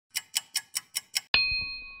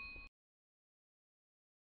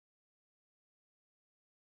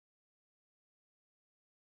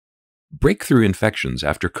Breakthrough infections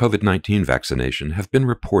after COVID-19 vaccination have been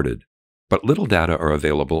reported, but little data are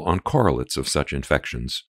available on correlates of such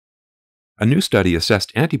infections. A new study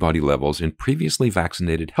assessed antibody levels in previously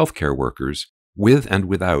vaccinated healthcare workers with and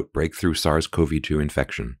without breakthrough SARS-CoV-2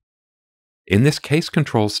 infection. In this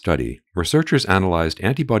case-control study, researchers analyzed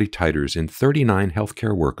antibody titers in 39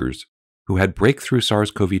 healthcare workers who had breakthrough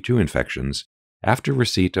SARS-CoV-2 infections after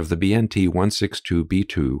receipt of the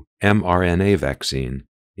BNT162b2 mRNA vaccine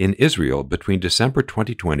in Israel between December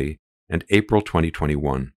 2020 and April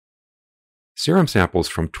 2021. Serum samples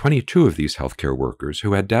from 22 of these healthcare workers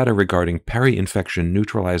who had data regarding peri-infection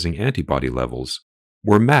neutralizing antibody levels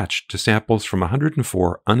were matched to samples from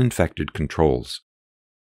 104 uninfected controls.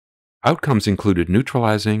 Outcomes included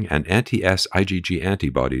neutralizing and anti-S IgG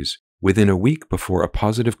antibodies within a week before a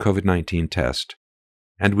positive COVID-19 test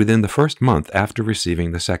and within the first month after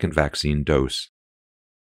receiving the second vaccine dose.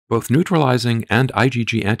 Both neutralizing and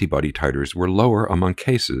IgG antibody titers were lower among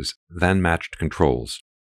cases than matched controls,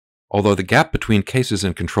 although the gap between cases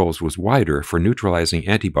and controls was wider for neutralizing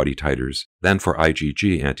antibody titers than for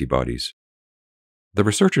IgG antibodies. The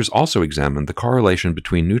researchers also examined the correlation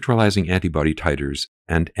between neutralizing antibody titers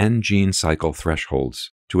and N-gene cycle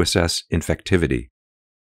thresholds to assess infectivity.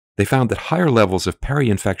 They found that higher levels of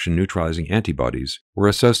peri-infection neutralizing antibodies were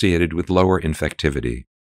associated with lower infectivity.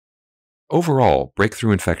 Overall,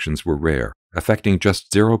 breakthrough infections were rare, affecting just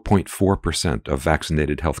 0.4% of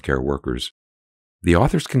vaccinated healthcare workers. The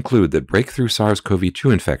authors conclude that breakthrough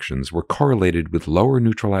SARS-CoV-2 infections were correlated with lower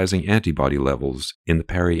neutralizing antibody levels in the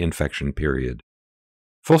peri-infection period.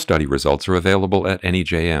 Full study results are available at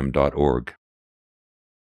nejm.org.